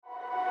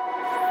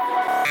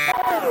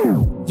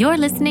You're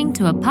listening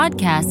to a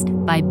podcast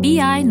by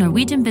BI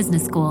Norwegian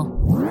Business School.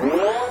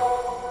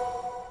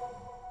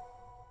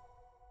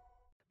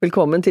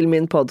 Velkommen til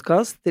min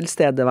podcast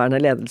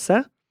Tilstedeværende ledelse.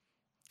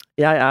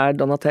 Jeg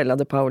Donatella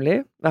De Pauli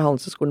ved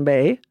Handelshøyskolen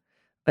BI,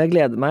 og jeg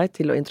gleder meg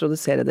til å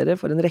introdusere dere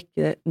for en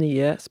rekke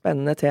nye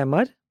spennende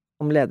temaer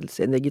om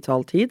ledelse i en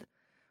digital tid,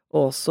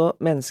 og også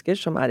mennesker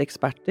som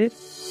eksperter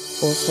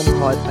og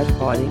som har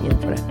erfaring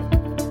innenfor dette.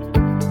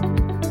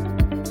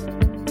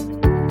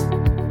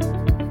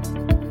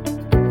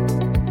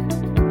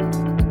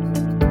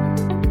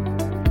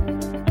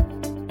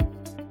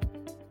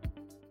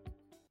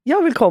 Ja,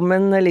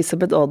 velkommen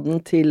Elisabeth Odden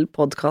til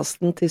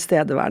podcasten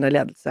Tilstedeværende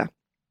ledelse.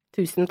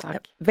 Tusen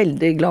takk.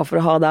 Veldig glad for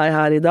å ha deg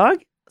her I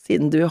dag,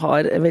 siden du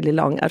har en veldig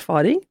lang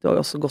erfaring. Du har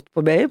jo også gått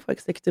på BI, på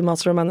Executive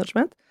Master of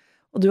Management,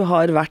 og du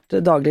har vært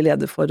daglig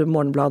leder for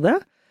Morgenbladet,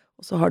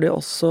 og så har du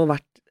også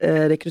vært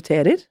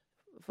rekrutterer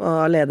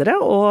av ledere,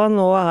 og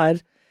nå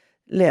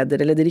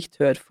leder eller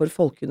direktør for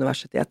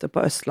Folkeuniversitetet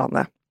på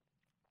Østlandet.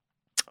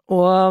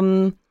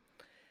 Og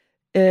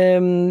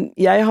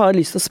jeg har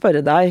lyst til å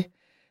spørre deg,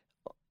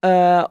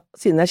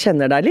 siden jeg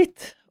kjenner deg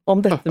litt,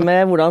 om dette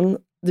med hvordan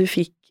du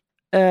fikk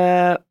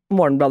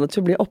Morgenbladet til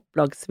å bli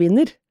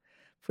opplagsvinner.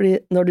 Fordi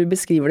når du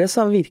beskriver det,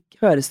 så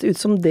høres det ut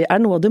som det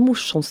noe av det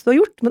morsomste du har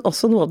gjort, men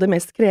også noe av det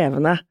mest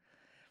krevende.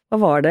 Hva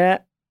var det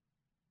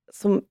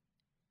som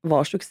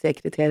var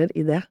suksesskriterier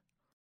I det?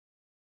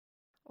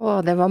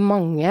 Det var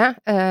mange.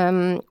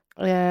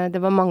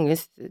 Det var mange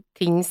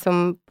ting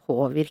som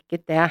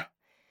påvirket det.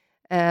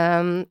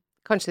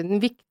 Kanskje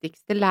den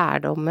viktigste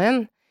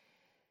lærdommen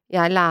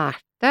jeg lærte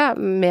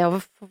med å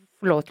få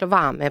lov til å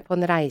være med på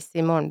en reise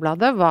I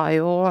Morgenbladet, var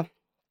jo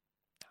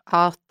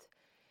at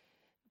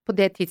på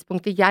det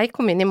tidspunktet jeg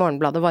kom inn I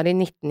Morgenbladet var I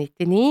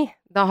 1999.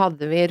 Da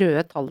hadde vi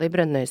røde tall I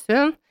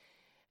Brønnøysund.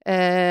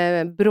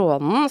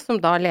 Brånen, som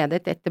da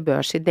ledet etter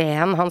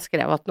børsideen, han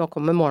skrev at nå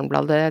kommer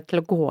Morgenbladet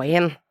til å gå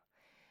inn.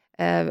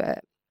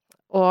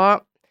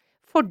 Og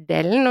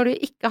fordelen når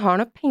du ikke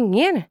har noe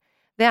penger,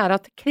 det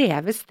at det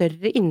krever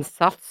større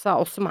innsats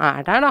av oss som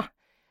der da.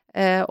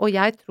 Og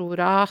jeg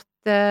tror at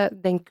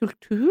den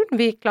kulturen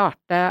vi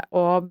klarte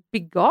å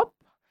bygge opp,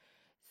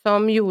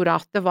 som gjorde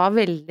at det var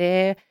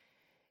veldig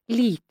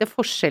lite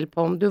forskjell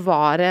på om du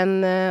var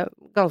en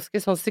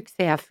ganske sånn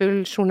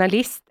suksessfull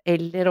journalist,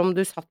 eller om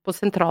du satt på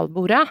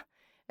sentralbordet,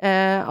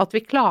 at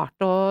vi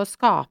klarte å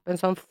skape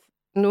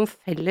noen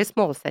felles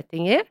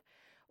målsettinger,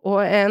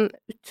 og en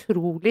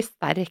utrolig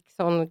sterk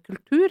sånn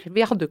kultur.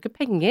 Vi hadde jo ikke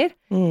penger.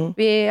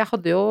 Vi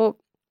hadde jo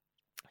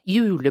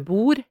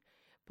julebord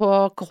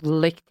på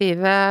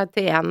kollektivet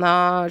til en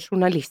av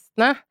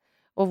journalistene,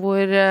 og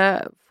hvor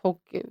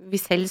vi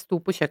selv sto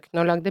på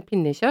kjøkkenet og lagde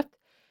pinnekjøtt.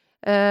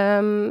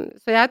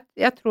 Så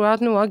jeg tror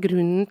at noe av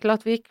grunnen til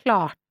at vi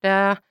klarte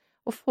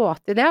å få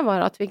til det,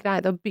 var at vi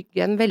greide å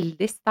bygge en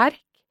veldig sterk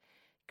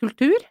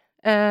kultur,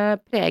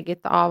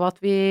 preget av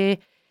at vi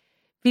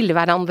ville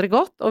hverandre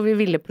godt, og vi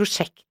ville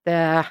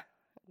prosjektet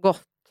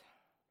godt.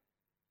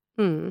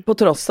 På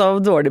tross av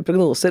dårlige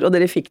prognoser, og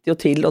dere fikk det jo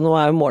til, og nå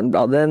jo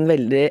Morgenbladet en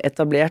veldig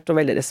etablert og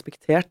veldig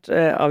respektert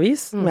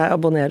avis, som jeg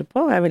abonnerer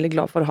på, og jeg veldig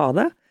glad for å ha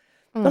det.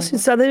 Da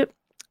synes jeg det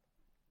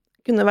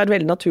kunne vært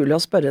veldig naturlig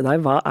å spørre deg,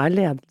 hva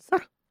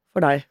ledelse for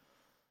deg?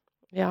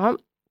 Ja,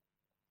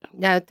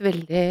 det et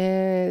veldig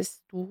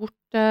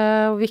stort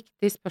og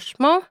viktig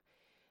spørsmål.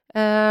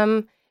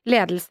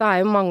 Ledelse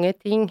jo mange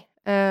ting.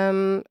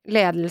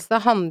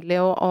 Ledelse handler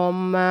jo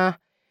om,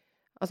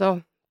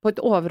 altså på et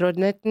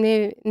overordnet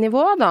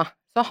nivå da,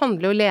 så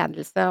handler jo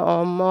ledelse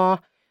om å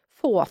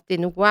få til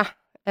noe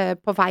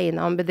på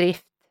vegne av en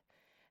bedrift.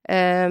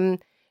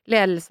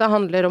 Ledelse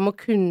handler om å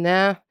kunne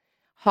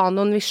ha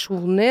noen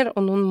visjoner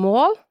og noen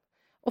mål,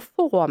 og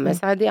få med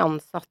seg de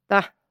ansatte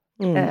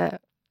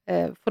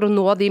for å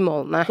nå de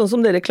målene. Sånn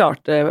som dere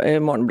klarte I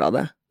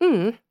Morgenbladet.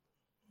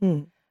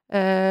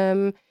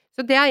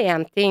 Så det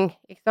en ting,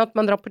 ikke sant?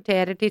 Man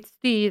rapporterer til et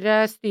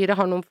styre, styret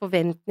har noen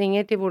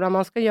forventninger til hvordan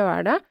man skal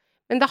gjøre det,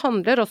 men det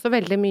handler også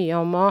veldig mye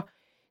om å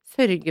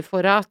sørge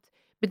for at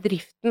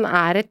bedriften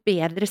et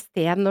bedre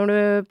sted når du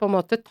på en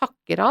måte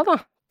takker av da,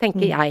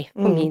 tenker jeg,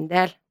 for min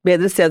del.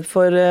 Bedre sted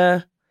for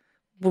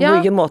på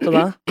hvilken måte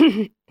da?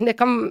 Det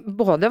kan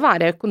både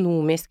være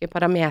økonomiske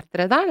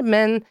parametre der,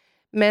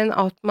 men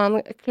at man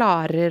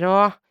klarer å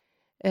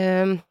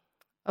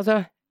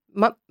altså,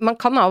 man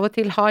kan av og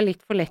til ha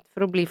litt for lett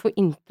for å bli for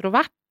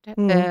introvert,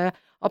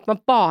 at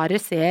man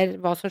bare ser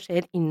hva som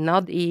skjer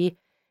innad I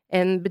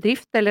en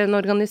bedrift eller en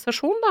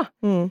organisasjon da,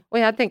 og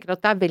jeg tenker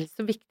at det vel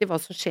så viktig hva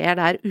som skjer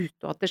der ute,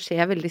 og at det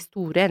skjer veldig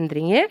store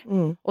endringer,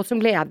 og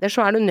som leder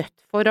så du nødt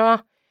for å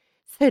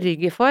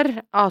sørge for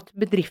at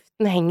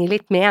bedriften henger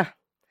litt med,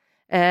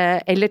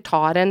 eller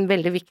tar en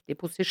veldig viktig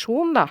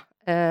posisjon da.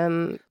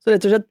 Så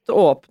rett og slett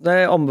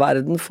åpne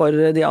omverdenen for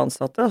de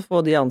ansatte, få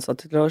de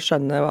ansatte til å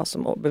skjønne hva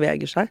som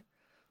beveger seg?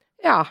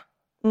 Ja,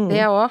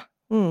 det også.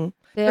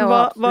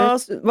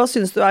 Hva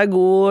synes du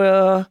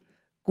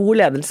god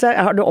ledelse?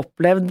 Har du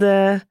opplevd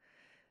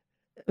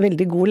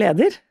veldig god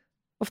leder?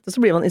 Ofte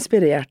så blir man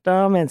inspirert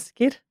av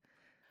mennesker.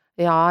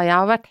 Ja, jeg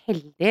har vært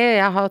heldig.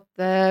 Jeg har hatt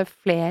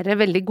flere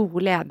veldig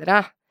gode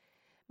ledere.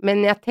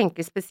 Men jeg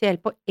tenker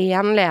spesielt på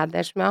én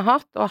leder som jeg har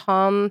hatt,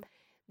 og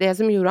det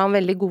som gjorde han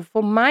veldig god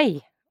for meg,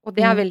 og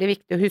det er veldig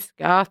viktig å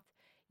huske at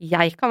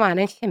jeg kan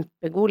være en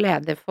kjempegod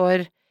leder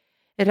for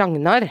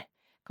Ragnar.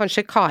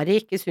 Kanskje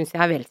Kari ikke synes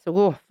jeg er vel så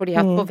god, fordi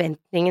at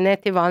forventningene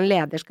til hva en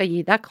leder skal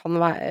gi deg kan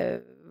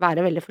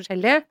være veldig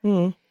forskjellige.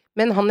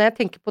 Men han jeg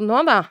tenker på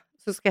nå da,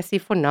 så skal jeg si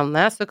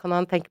fornavnet, så kan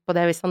han tenke på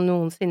det hvis han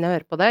noensinne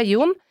hører på det.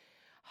 Jon,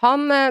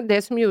 det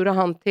som gjorde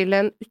han til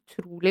en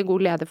utrolig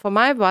god leder for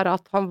meg, var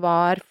at han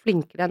var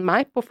flinkere enn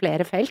meg på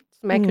flere felt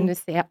som jeg kunne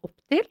se opp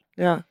til.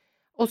 Ja.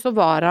 Og så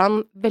var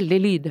han veldig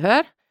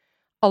lydhør,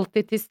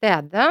 alltid til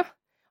stede,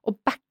 og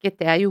backet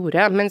det jeg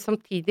gjorde, men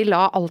samtidig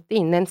la alltid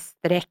inn en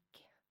strekk.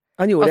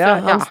 Han gjorde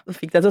han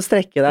fikk deg til å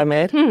strekke deg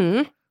mer.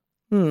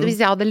 Så hvis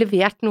jeg hadde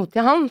levert noe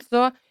til han,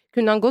 så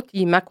kunne han godt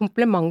gi meg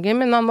komplimenter,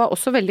 men han var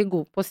også veldig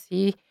god på å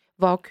si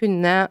hva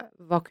kunne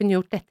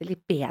gjort dette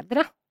litt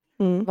bedre.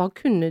 Hva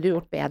kunne du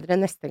gjort bedre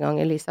neste gang,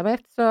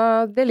 Elisabeth? Så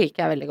det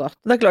liker jeg veldig godt.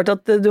 Det er klart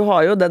at du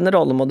har jo den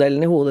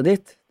rollemodellen i hodet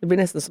ditt. Det blir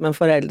nesten som en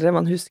foreldre.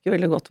 Man husker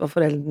veldig godt hva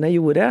foreldrene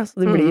gjorde.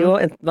 Så det blir jo,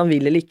 enten man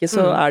vil eller ikke,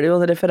 så er det jo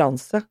en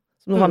referanse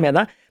som du har med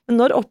deg. Men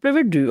når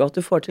opplever du at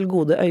du får til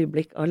gode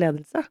øyeblikk av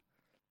ledelse?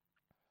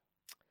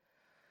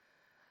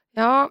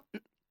 Ja,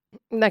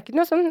 det er ikke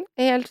noe sånn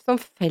helt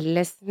sånn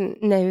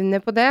fellesnevne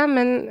på det,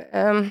 men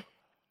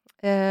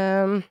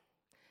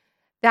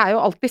det er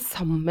jo alltid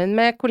sammen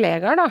med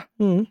kollegaer, da.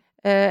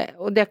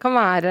 Og det kan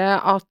være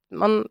at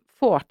man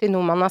får til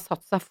noe man har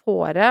satt seg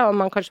fore, og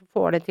man kanskje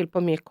får det til på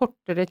mye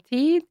kortere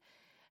tid,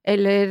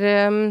 eller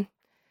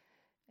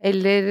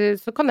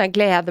så kan jeg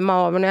glede meg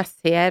over når jeg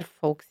ser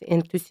folks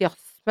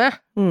entusiasme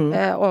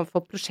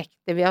overfor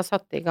prosjekter vi har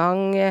satt i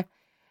gang,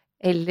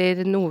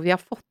 eller noe vi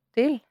har fått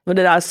til. Når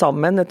dere er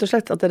sammen, rett og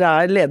slett, at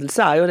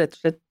ledelse er jo rett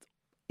og slett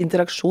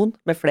interaksjon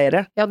med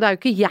flere. Ja, det er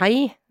jo ikke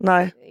jeg.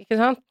 Nei. Ikke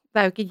sant? Det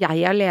er jo ikke jeg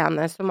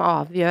alene som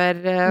avgjør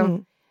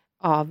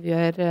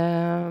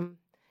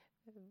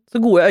Så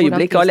gode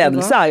øyeblikk av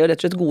ledelse er jo rett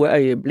og slett gode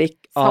øyeblikk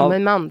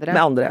sammen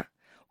med andre.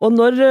 Og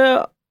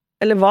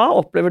hva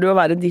opplever du å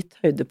være ditt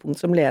høydepunkt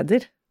som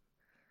leder?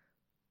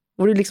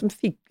 Hvor du liksom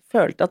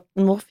følte at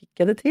nå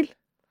fikk jeg det til?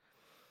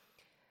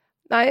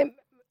 Nei,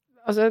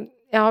 altså,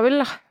 jeg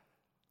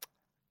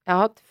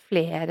har hatt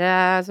flere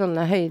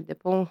sånne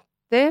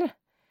høydepunkter.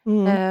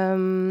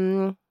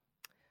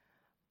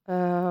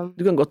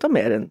 Du kan godt ha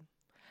mer enn en.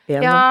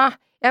 Ja,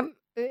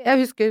 jeg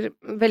husker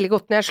veldig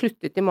godt når jeg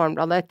sluttet i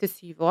Morgenbladet etter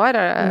 7 år,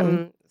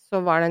 så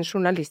var det en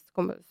journalist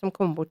som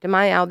kom bort til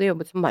meg. Jeg hadde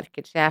jobbet som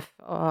markedssjef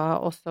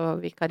og også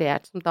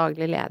vikariert som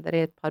daglig leder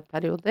i et par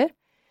perioder.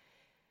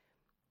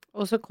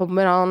 Og så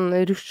kommer han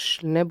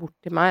ruslende bort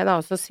til meg da,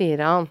 og så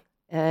sier han,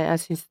 jeg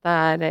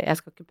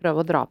skal ikke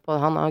prøve å dra på det,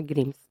 han har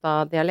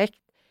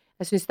Grimstad-dialekt.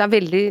 Jeg synes det er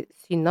veldig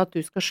synd at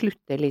du skal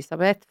slutte,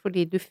 Elisabeth,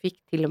 fordi du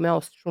fikk til og med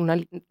oss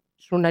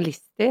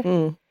journalister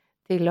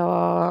til å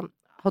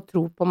ha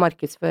tro på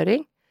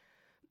markedsføring.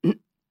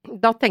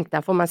 Da tenkte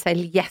jeg for meg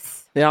selv,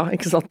 yes! Ja,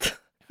 ikke sant?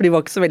 For de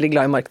var ikke så veldig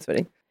glad i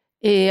markedsføring.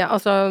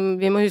 Altså,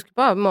 vi må huske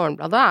på at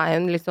Morgenbladet er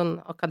en litt sånn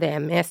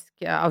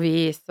akademisk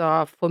avis,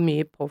 og for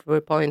mye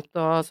PowerPoint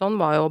og sånn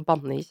var jo å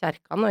banne i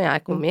kjerka når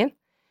jeg kom inn.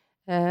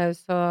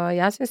 Så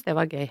jeg synes det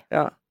var gøy.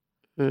 Ja.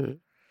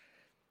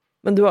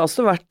 Men du har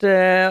også vært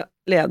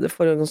leder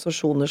for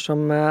organisasjoner som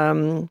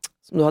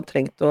du har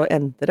trengt å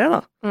endre,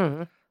 da.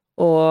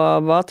 Og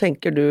hva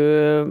tenker du,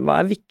 hva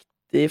er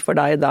viktig for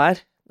deg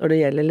der når det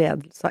gjelder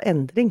ledelse av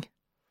endring?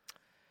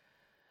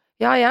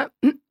 Ja,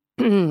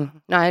 nå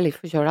er jeg litt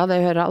forkjøla,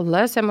 det hører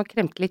alle, så jeg må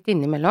kremte litt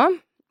innimellom.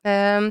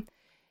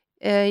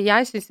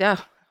 Jeg synes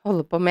jeg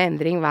holder på med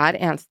endring hver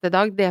eneste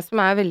dag. Det som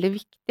er veldig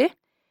viktig,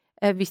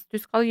 hvis du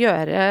skal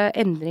gjøre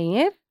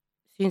endringer,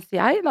 synes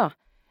jeg da,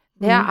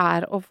 det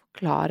er å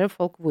forklare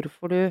folk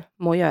hvorfor du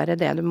må gjøre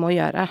det du må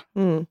gjøre.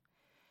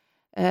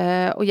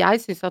 Og jeg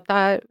synes at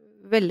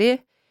det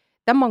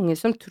er mange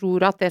som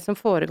tror at det som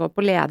foregår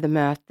på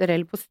ledermøter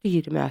eller på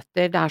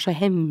styremøter, det er så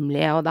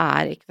hemmelig, og det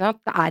er ikke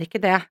sant? Det er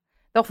ikke det.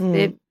 Det er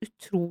ofte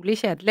utrolig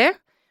kjedelig.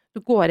 Du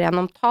går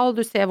gjennom tall,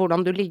 du ser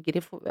hvordan du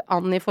ligger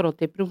an i forhold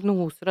til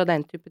prognoser og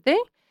den type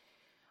ting.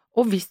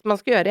 Og hvis man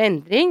skal gjøre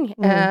endring,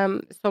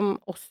 som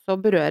også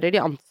berører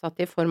de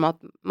ansatte i form av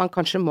at man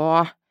kanskje må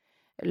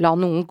la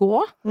noen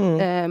gå,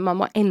 man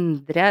må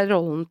endre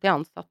rollen til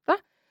ansatte,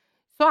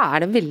 så er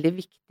det veldig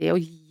viktig å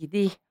gi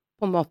de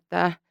på en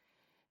måte,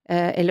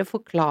 eller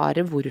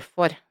forklare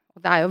hvorfor.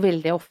 Og det er jo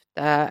veldig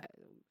ofte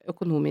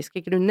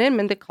økonomiske grunner,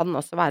 men det kan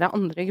også være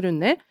andre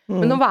grunner.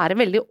 Men å være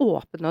veldig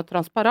åpen og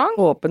transparent.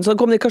 Åpen, så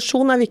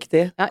kommunikasjon er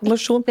viktig. Ja, men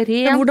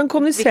hvordan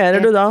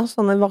kommuniserer du da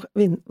sånne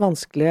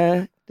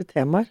vanskelige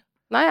temaer?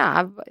 Nei,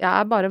 jeg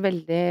er bare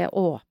veldig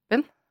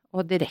åpen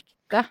og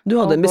direkte. Du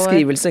hadde en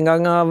beskrivelse en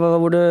gang av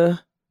hvor du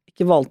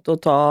ikke valgte å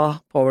ta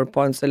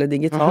PowerPoints eller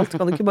digitalt.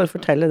 Kan du ikke bare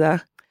fortelle det?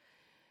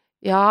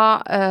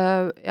 Ja,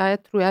 jeg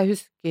tror jeg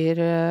husker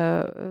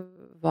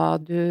hva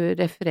du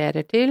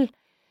refererer til.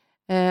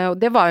 Og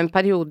det var en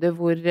periode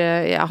hvor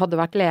jeg hadde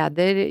vært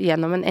leder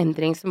gjennom en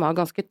endring som var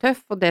ganske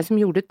tøff, og det som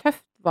gjorde det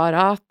tøft var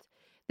at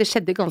det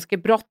skjedde ganske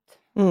brått.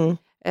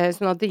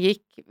 Sånn at det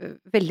gikk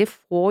veldig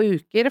få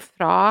uker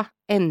fra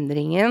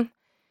endringen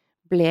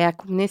ble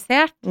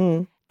kommunisert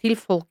til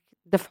folk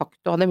de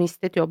facto hadde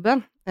mistet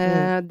jobben.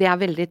 Det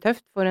veldig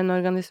tøft for en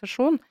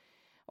organisasjon.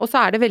 Og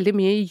så det veldig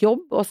mye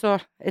jobb også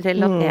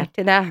relatert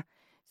til det.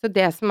 Så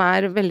det som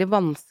veldig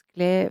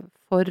vanskelig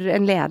for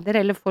en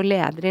leder, eller for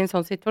ledere i en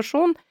sånn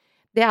situasjon,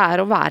 det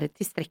å være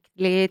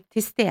tilstrekkelig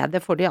til stede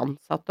for de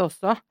ansatte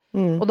også.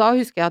 Og da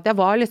husker jeg at jeg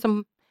var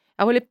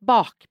litt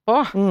bakpå,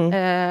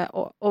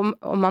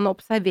 og man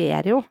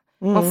observerer jo,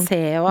 man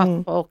ser jo at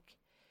folk,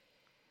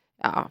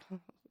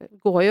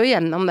 går jo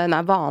gjennom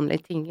denne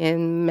vanlige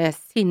tingen med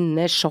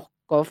sinne,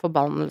 sjokk og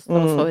forbannelse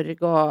og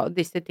sorg og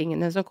disse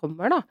tingene som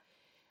kommer da.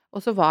 Og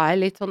så var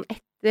jeg litt sånn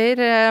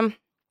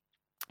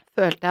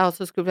følte jeg, og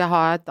så skulle vi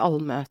ha et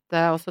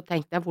allmøte, og så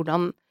tenkte jeg,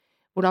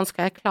 hvordan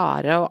skal jeg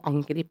klare å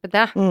angripe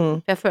det?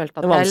 For jeg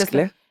følte at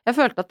jeg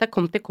følte at jeg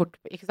kom til kort,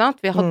 ikke sant?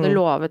 Vi hadde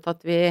lovet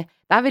at det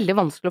veldig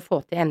vanskelig å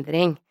få til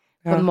endring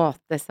på en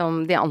måte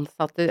som de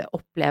ansatte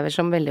opplever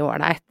som veldig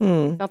ordentlig.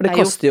 For det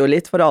koster jo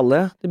litt for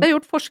alle. Det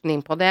gjort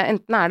forskning på det.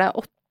 Enten det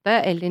 8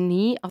 eller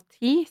 9 av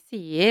 10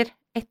 sier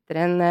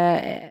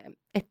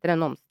etter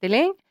en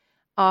omstilling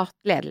at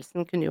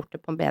ledelsen kunne gjort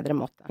det på en bedre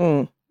måte.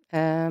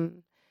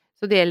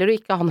 Så det gjelder å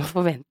ikke ha noen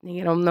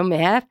forventninger om noe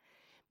mer.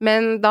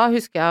 Men da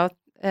husker jeg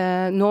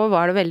at nå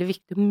var det veldig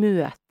viktig å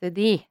møte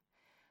de.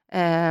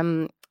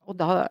 Og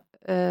da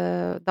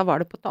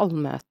var det på et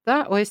allmøte,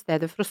 og i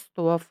stedet for å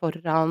stå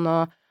foran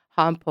og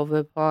ha en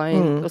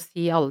powerpoint og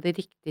si alle de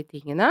riktige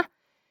tingene,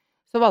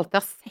 så valgte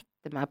jeg å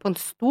sette meg på en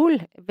stol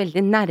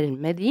veldig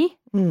nærme de,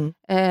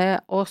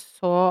 og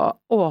så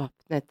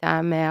åpnet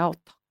jeg med å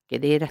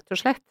takke de rett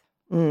og slett.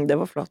 Det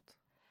var flott.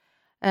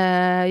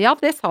 Ja,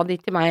 det sa de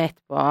til meg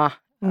etterpå,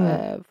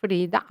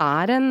 fordi det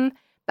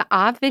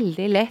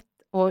veldig lett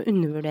å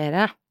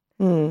undervurdere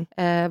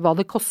hva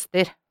det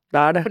koster.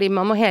 Det det. Fordi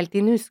man må hele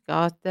tiden huske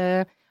at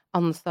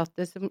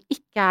ansatte som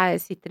ikke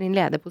sitter i en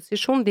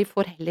lederposisjon, de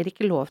får heller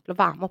ikke lov til å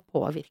være med å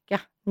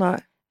påvirke. Nei.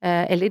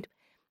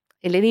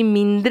 Eller i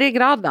mindre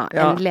grad da,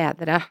 enn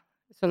ledere.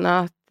 Sånn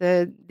at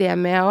det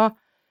med å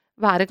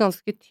være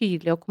ganske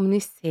tydelig og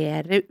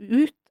kommunisere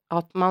ut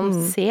at man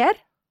ser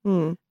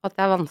at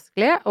det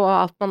vanskelig, og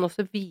at man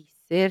også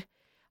viser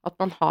at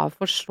man har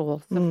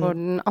forståelse for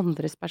den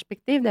andres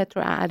perspektiv, det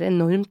tror jeg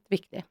enormt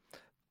viktig.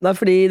 Det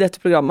fordi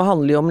dette programmet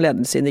handler jo om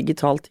ledelse i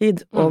digital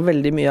tid, og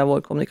veldig mye av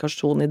vår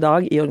kommunikasjon i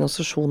dag i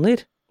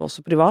organisasjoner,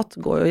 også privat,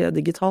 går jo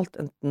digitalt,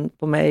 enten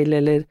på mail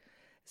eller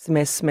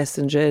SMS,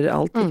 Messenger,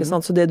 alt, ikke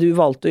sant? Så det du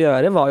valgte å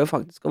gjøre var jo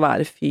faktisk å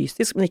være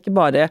fysisk, men ikke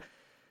bare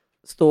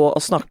stå og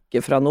snakke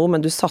fra noe,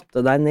 men du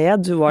satte deg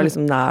ned, du var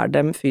liksom nær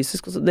dem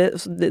fysisk. Så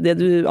det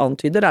du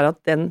antyder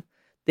at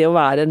det å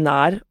være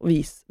nær og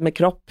vise med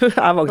kropp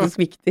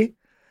faktisk viktig.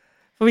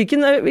 For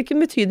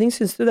hvilken betydning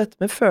synes du dette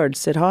med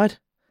følelser har?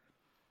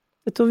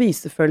 Dette å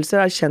vise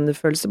følelser, erkjenne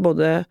følelser,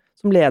 både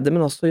som leder,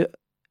 men også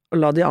å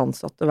la de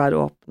ansatte være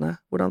åpne.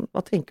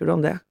 Hva tenker du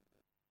om det?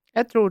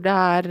 Jeg tror det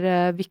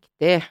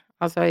viktig.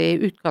 Altså i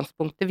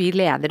utgangspunktet, vi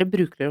ledere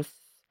bruker oss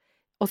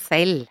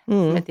selv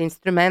som et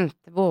instrument,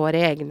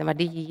 våre egne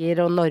verdier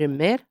og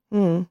normer.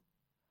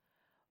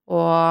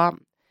 Og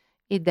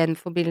i den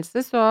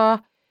forbindelse så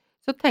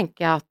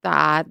tenker jeg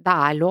at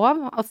det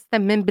lov at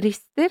stemmen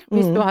brister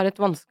hvis du har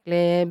et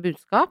vanskelig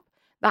budskap.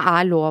 Det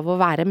lov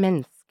å være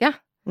menneske.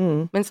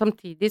 Men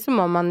samtidig så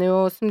må man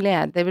jo som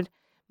leder,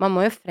 man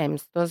må jo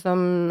fremstå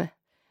som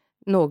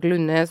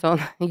noenlunde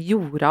sånn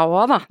jorda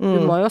også da.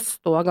 Du må jo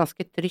stå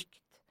ganske trygt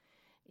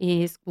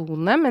i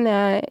skoene, men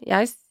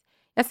jeg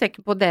ser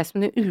ikke på det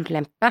som en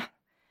ulempe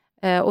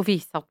å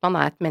vise at man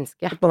et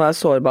menneske. At man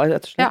sårbar,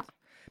 rett og slett. Ja.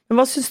 Men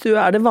hva synes du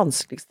det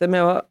vanskeligste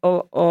med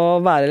å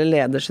være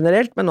leder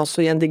generelt, men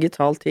også i en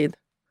digital tid?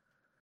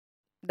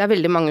 Det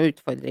veldig mange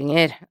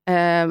utfordringer.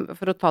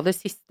 For å ta det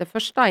siste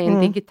først da, i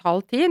en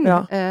digital tid,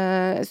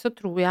 så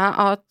tror jeg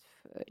at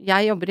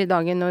jeg jobber i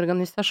dag i en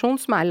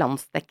organisasjon som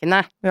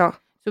landsdekkende. Ja.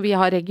 Så vi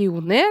har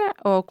regioner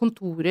og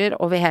kontorer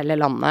over hele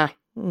landet.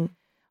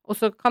 Og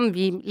så kan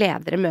vi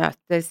ledere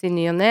møtes i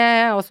ny og ne,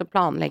 og så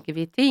planlegger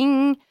vi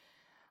ting,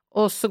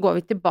 og så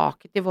går vi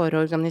tilbake til våre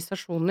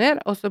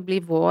organisasjoner, og så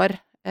blir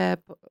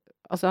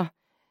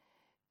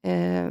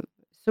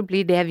så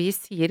blir det vi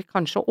sier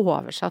kanskje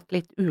oversatt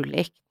litt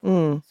ulikt.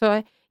 Så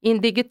i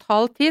en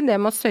digital tid, det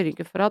må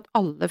sørge for at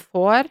alle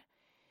får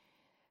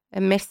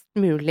mest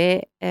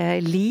mulig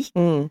lik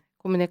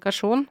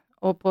kommunikasjon,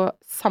 og på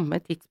samme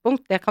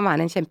tidspunkt, det kan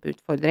være en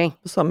kjempeutfordring.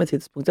 På samme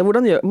tidspunkt, ja.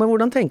 Men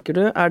hvordan tenker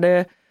du?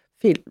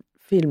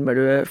 Filmer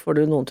du, får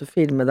du noen til å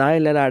filme deg,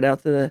 eller det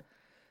at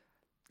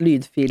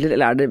lydfiler,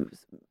 eller det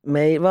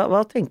mail?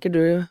 Hva tenker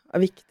du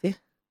viktig?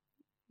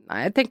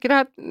 Nei, jeg tenker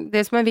at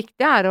det som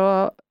viktig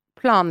å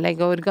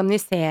planlegge og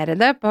organisere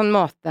det på en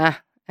måte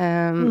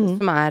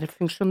som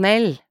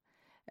funksjonell.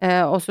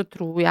 Og så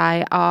tror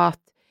jeg at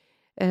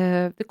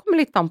det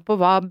kommer litt an på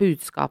hva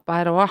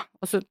budskapet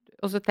også.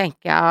 Og så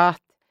tenker jeg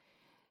at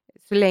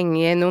så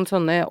lenge noen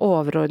sånne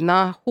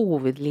overordnede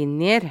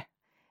hovedlinjer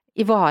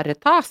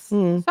ivaretas,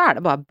 så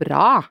det bare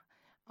bra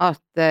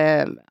at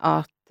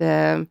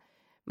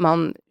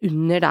man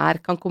under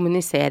der kan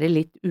kommunisere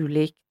litt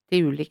ulikt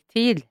til ulik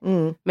tid.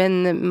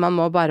 Men man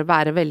må bare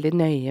være veldig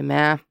nøye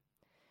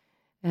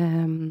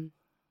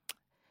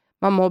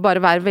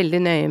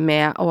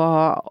med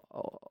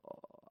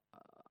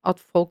at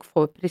folk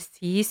får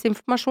presis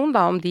informasjon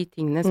da, om de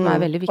tingene som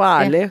veldig viktige.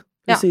 Og ærlig,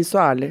 presis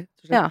og ærlig.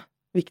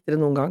 Viktigere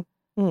enn noen gang.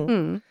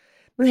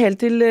 Men helt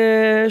til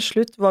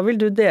slutt, hva vil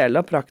du dele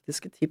av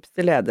praktiske tips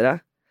til ledere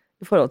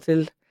i forhold til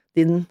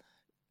din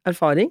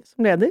erfaring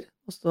som leder?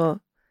 Og så,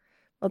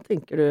 hva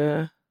tenker du?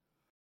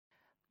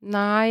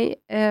 Nei,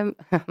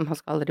 man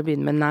skal aldri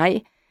begynne med nei.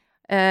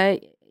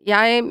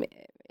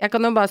 Jeg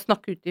kan jo bare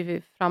snakke ut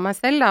fra meg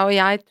selv, da, og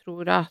jeg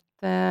tror at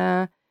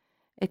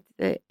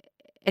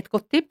et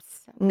godt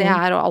tips, det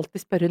å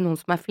alltid spørre noen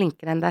som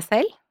flinkere enn deg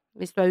selv,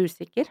 hvis du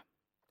usikker.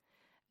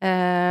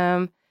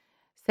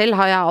 Selv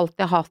har jeg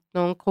alltid hatt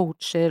noen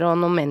coacher og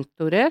noen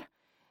mentorer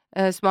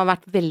som har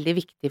vært veldig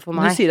viktige for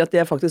meg. Du sier at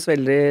det faktisk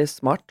veldig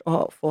smart å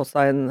få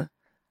seg en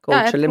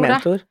coach eller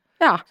mentor.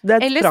 Ja,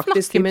 eller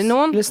snakke med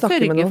noen,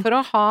 sørge for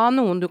å ha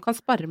noen du kan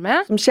spare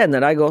med. Som kjenner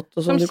deg godt,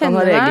 og som du kan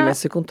ha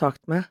regelmessig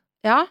kontakt med.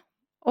 Ja,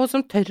 og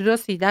som tør å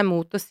si deg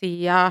imot og si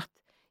at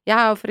jeg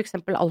har for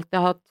eksempel alltid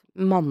hatt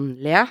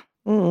mannlige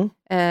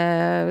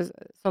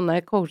sånne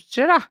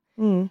coacher, da.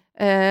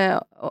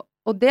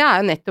 Og det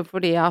jo nettopp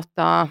fordi at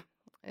da,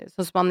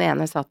 sånn som han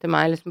ene sa til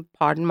meg, liksom,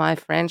 pardon my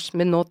French,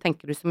 men nå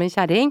tenker du som en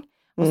kjerring.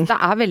 Altså, det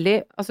veldig,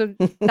 altså,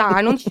 det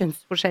noen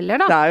kjønnsforskjeller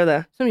da, det jo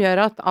det. Som gjør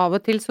at av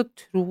og til så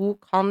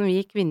kan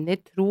vi kvinner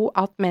tro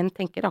at menn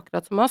tenker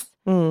akkurat som oss,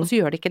 og så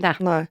gjør de ikke det.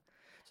 Nei.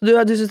 Så du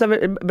synes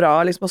det bra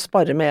liksom, å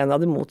spare med en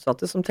av de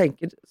motsatte som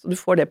tenker, så du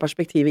får det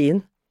perspektivet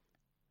inn?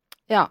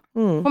 Ja,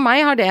 for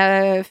meg har det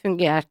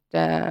fungert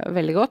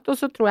veldig godt, og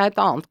så tror jeg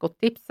et annet godt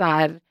tips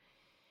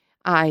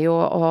jo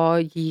å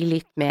gi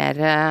litt mer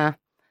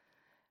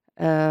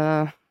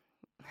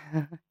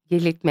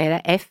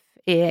F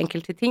i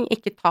enkelte ting,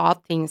 ikke ta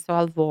ting så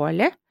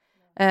alvorlig.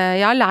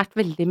 Jeg har lært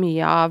veldig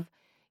mye av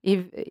i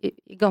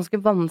ganske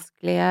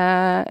vanskelige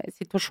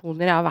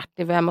situasjoner jeg har vært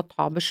i, hvor jeg må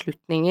ta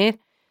beslutninger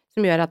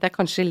som gjør at jeg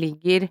kanskje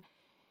ligger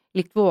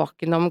litt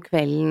våken om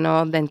kvelden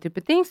og den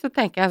type ting, så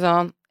tenker jeg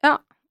sånn, ja,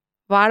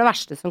 hva det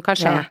verste som kan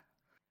skje?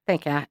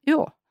 Tenker jeg, jo,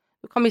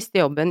 du kan miste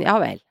jobben, ja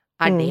vel,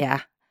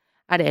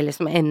 det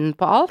liksom enden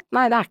på alt?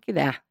 Nei, det ikke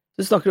det.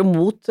 Du snakker om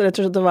mot, rett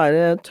og slett å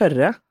være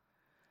tørre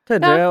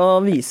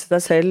å vise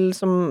deg selv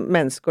som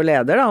menneske og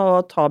leder, da,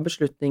 og ta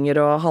beslutninger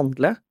og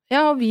handle.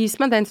 Ja, og vis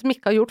meg den som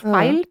ikke har gjort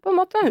feil, på en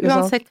måte,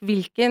 uansett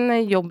hvilken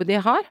jobb de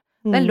har.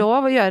 Det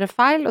lov å gjøre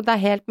feil, og det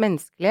helt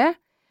menneskelig.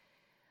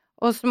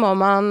 Og så må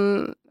man,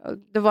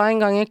 det var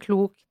en gang en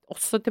klok,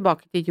 også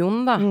tilbake til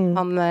Jon da,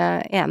 han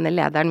ene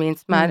lederen min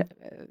som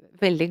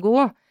veldig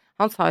god,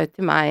 han sa jo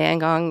til meg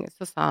en gang,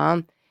 så sa han,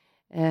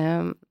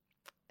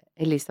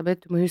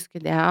 Elisabeth, du må huske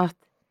det at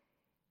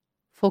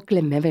folk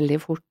glemmer veldig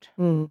fort.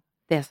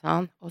 Det sa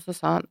han, og så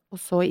sa han, og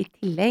så i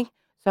tillegg,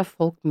 så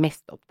folk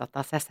mest opptatt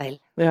av seg selv.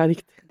 Ja,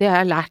 riktig. Det har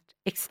jeg lært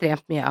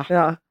ekstremt mye av.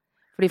 Ja.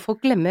 Fordi folk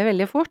glemmer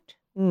veldig fort,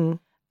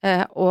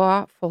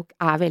 og folk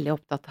veldig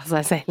opptatt av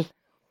seg selv.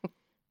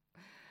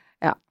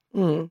 Ja.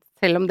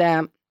 Selv om det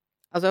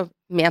altså,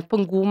 ment på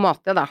en god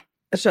måte, da.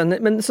 Jeg skjønner,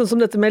 men sånn som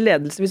dette med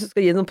ledelse, hvis du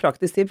skal gi noen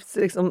praktisk tips,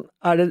 liksom,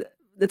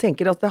 jeg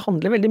tenker at det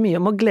handler veldig mye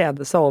om å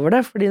glede seg over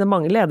det, fordi det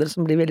mange ledere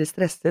som blir veldig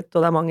stresset,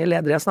 og det mange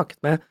ledere jeg har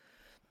snakket med,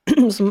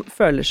 som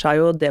føler seg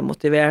jo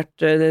demotivert,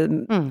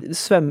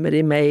 svømmer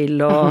i mail,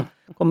 og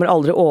kommer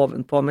aldri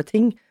ovenpå med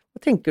ting. Hva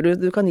tenker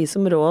du kan gi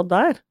som råd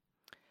der?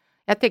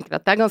 Jeg tenker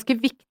at det ganske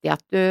viktig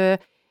at du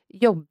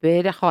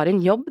har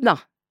en jobb, da,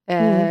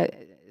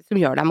 som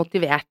gjør deg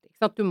motivert.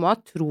 At du må ha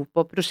tro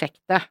på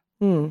prosjektet.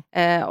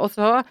 Og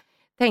så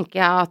tenker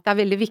jeg at det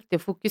veldig viktig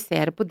å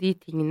fokusere på de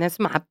tingene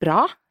som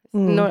bra,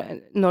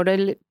 når det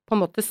på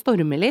en måte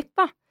stormer litt,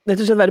 da.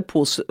 Rett og slett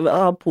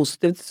ha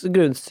positivt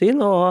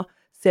grunnsyn, og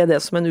se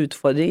det som en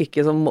utfordring, ikke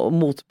som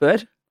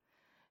motbør.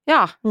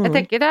 Ja, jeg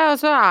tenker det,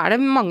 og så det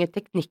mange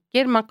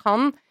teknikker. Man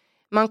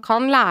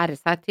kan lære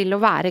seg til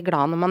å være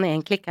glad når man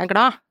egentlig ikke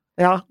glad.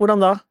 Ja,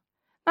 hvordan da?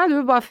 Nei,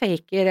 du bare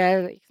faker,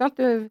 ikke sant?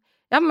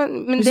 Ja,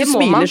 men hvis det du må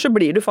smiler, så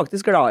blir du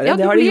faktisk gladere. Ja,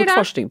 det har de gjort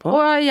forskning på.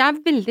 Og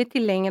jeg veldig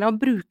tilhenger av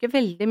å bruke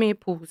veldig mye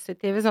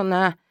positive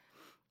sånne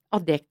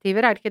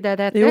adjektiver, det ikke det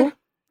heter? Jo.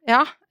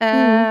 Ja,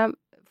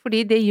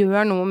 fordi det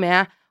gjør noe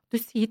med, du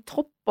sier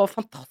topp og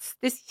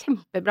fantastisk,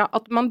 kjempebra,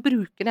 at man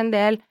bruker en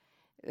del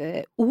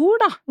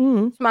ord, da,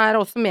 som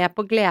også med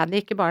på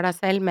glede, ikke bare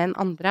deg selv, men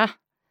andre.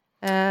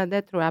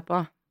 Det tror jeg på.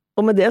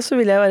 Og med det så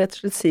vil jeg rett og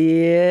slett si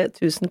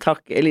tusen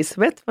takk,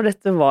 Elisabeth, for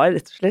dette var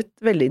rett og slett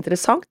veldig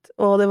interessant,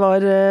 og det var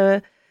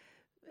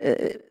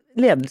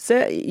ledelse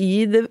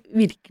i det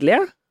virkelige,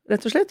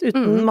 rett og slett,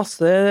 uten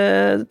masse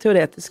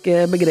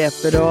teoretiske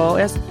begreper, og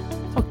jeg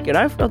takker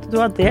deg for at du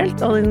har delt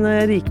av din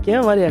rike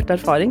og varierte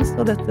erfaring,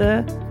 så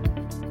dette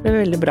ble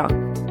veldig bra.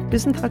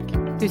 Tusen takk.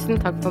 Tusen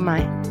takk for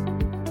meg.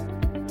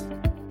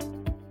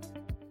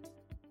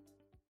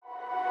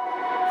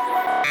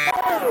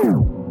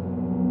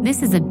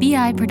 This is a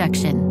BI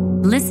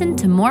production. Listen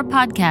to more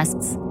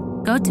podcasts.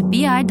 Go to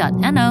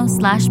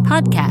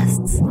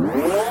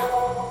bi.no/podcasts.